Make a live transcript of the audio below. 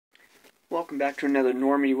Welcome back to another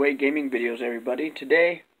Normie Way Gaming videos, everybody.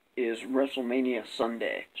 Today is WrestleMania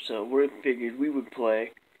Sunday, so we figured we would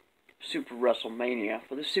play Super WrestleMania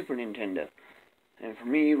for the Super Nintendo. And for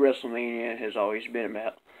me, WrestleMania has always been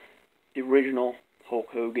about the original Hulk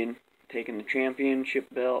Hogan taking the championship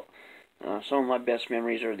belt. Some of my best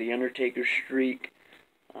memories are the Undertaker streak.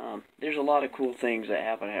 There's a lot of cool things that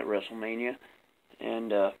happen at WrestleMania,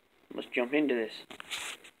 and let's jump into this.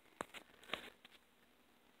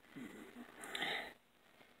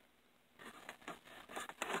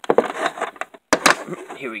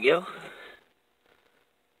 Here we go.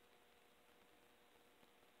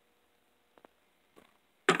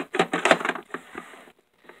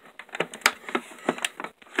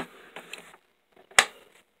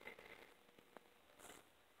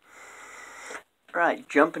 Alright,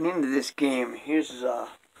 jumping into this game. Here's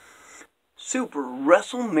Super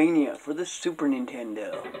WrestleMania for the Super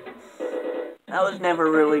Nintendo. I was never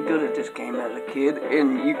really good at this game as a kid,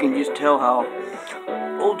 and you can just tell how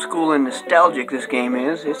old school and nostalgic this game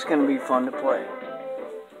is. It's going to be fun to play.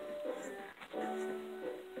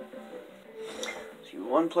 See,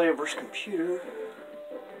 one player versus computer.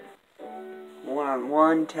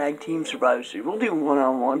 One-on-one, tag team, Survivor Series. We'll do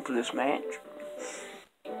one-on-one for this match.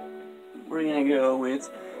 We're going to go with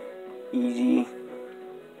easy.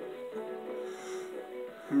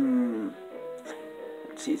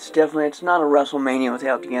 Let's see, it's not a WrestleMania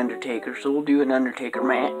without the Undertaker, so we'll do an Undertaker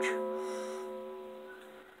match.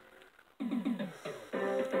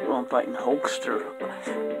 Well, I'm fighting Hulkster.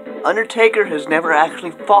 Undertaker has never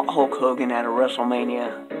actually fought Hulk Hogan at a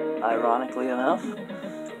WrestleMania, ironically enough.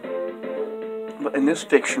 But in this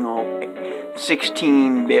fictional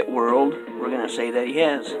 16-bit world, we're going to say that he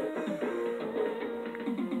has.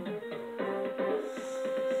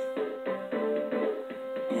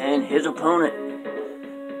 And his opponent,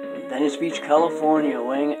 Venice Beach, California,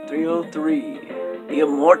 weighing at 303, the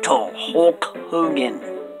immortal Hulk Hogan.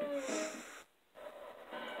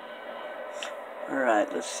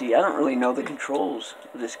 Alright, let's see. I don't really know the controls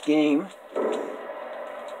of this game.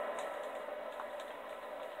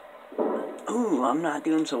 Ooh, I'm not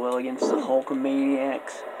doing so well against the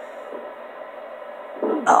Hulkamaniacs.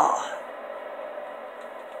 Oh.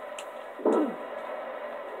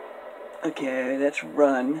 Okay, that's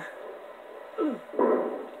run.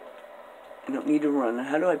 I don't need to run.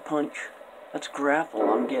 How do I punch? That's grapple,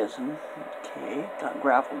 I'm guessing. Okay, got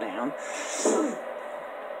grapple down.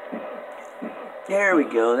 There we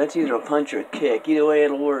go. That's either a punch or a kick. Either way,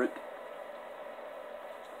 it'll work.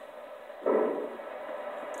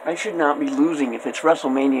 I should not be losing if it's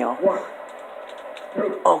WrestleMania.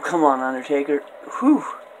 Oh, come on, Undertaker. Whew.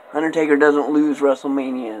 Undertaker doesn't lose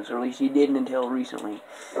WrestleManias, or at least he didn't until recently.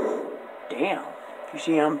 Damn. You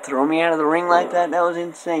see him throw me out of the ring like that? That was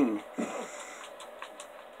insane.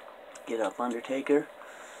 Get up, Undertaker.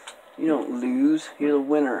 You don't lose. You're the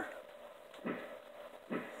winner.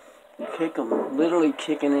 Kick him. Literally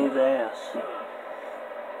kicking his ass.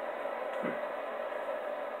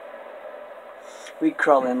 We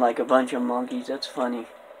crawl in like a bunch of monkeys. That's funny.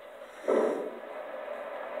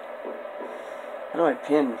 How do I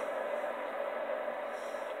pin?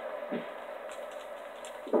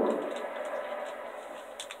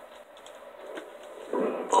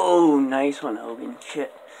 Oh, nice one, Hogan.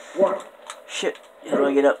 Shit. Shit. How do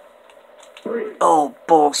I get up? Oh,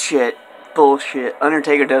 bullshit. Bullshit.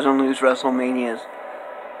 Undertaker doesn't lose WrestleManias.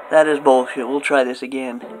 That is bullshit. We'll try this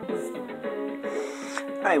again.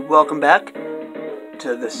 Alright, welcome back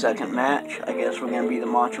to the second match. I guess we're going to be the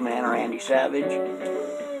Macho Man or Randy Savage.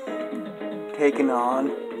 Taking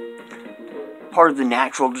on part of the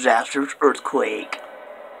natural disasters, earthquake.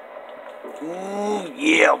 Ooh,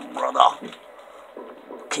 yeah, brother.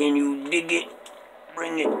 Can you dig it?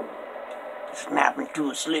 Bring it. Snap into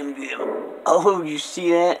a Slim Jim. Oh, you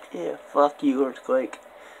see that? Yeah, fuck you, Earthquake.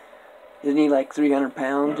 Isn't he like 300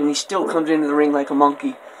 pounds? And he still comes into the ring like a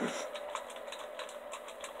monkey.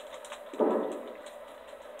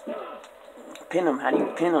 Pin him. How do you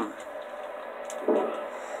pin him?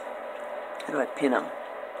 How do I pin him?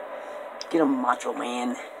 Get him, Macho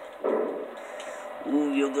Man.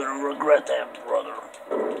 Ooh, you're gonna regret that, brother.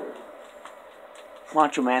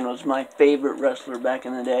 Macho Man was my favorite wrestler back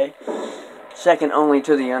in the day. Second only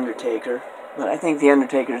to The Undertaker. But I think The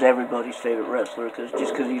Undertaker is everybody's favorite wrestler, just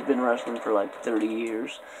because he's been wrestling for like 30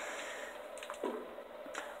 years.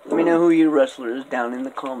 Let me know who your wrestler is down in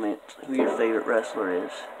the comments. Who your favorite wrestler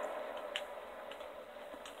is.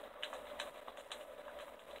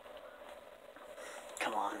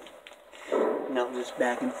 Come on. No, just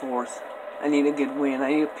back and forth. I need a good win.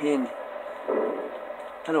 I need a pin.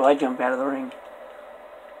 How do I jump out of the ring?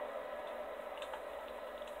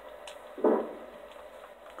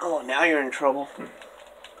 Oh, now you're in trouble.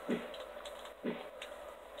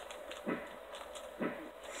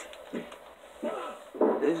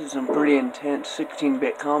 This is some pretty intense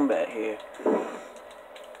 16-bit combat here.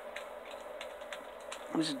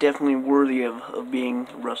 This is definitely worthy of being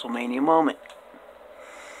a WrestleMania moment.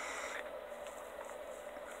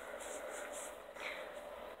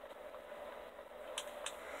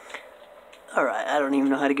 Alright, I don't even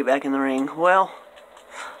know how to get back in the ring. Well,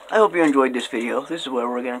 I hope you enjoyed this video. This is where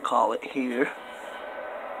we're going to call it here.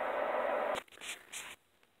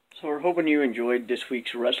 So we're hoping you enjoyed this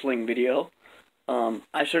week's wrestling video.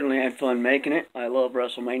 I certainly had fun making it. I love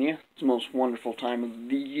WrestleMania. It's the most wonderful time of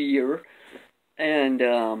the year. And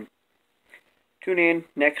tune in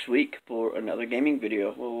next week for another gaming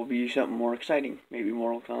video. Where we'll be something more exciting. Maybe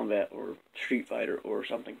Mortal Kombat or Street Fighter or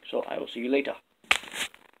something. So I will see you later.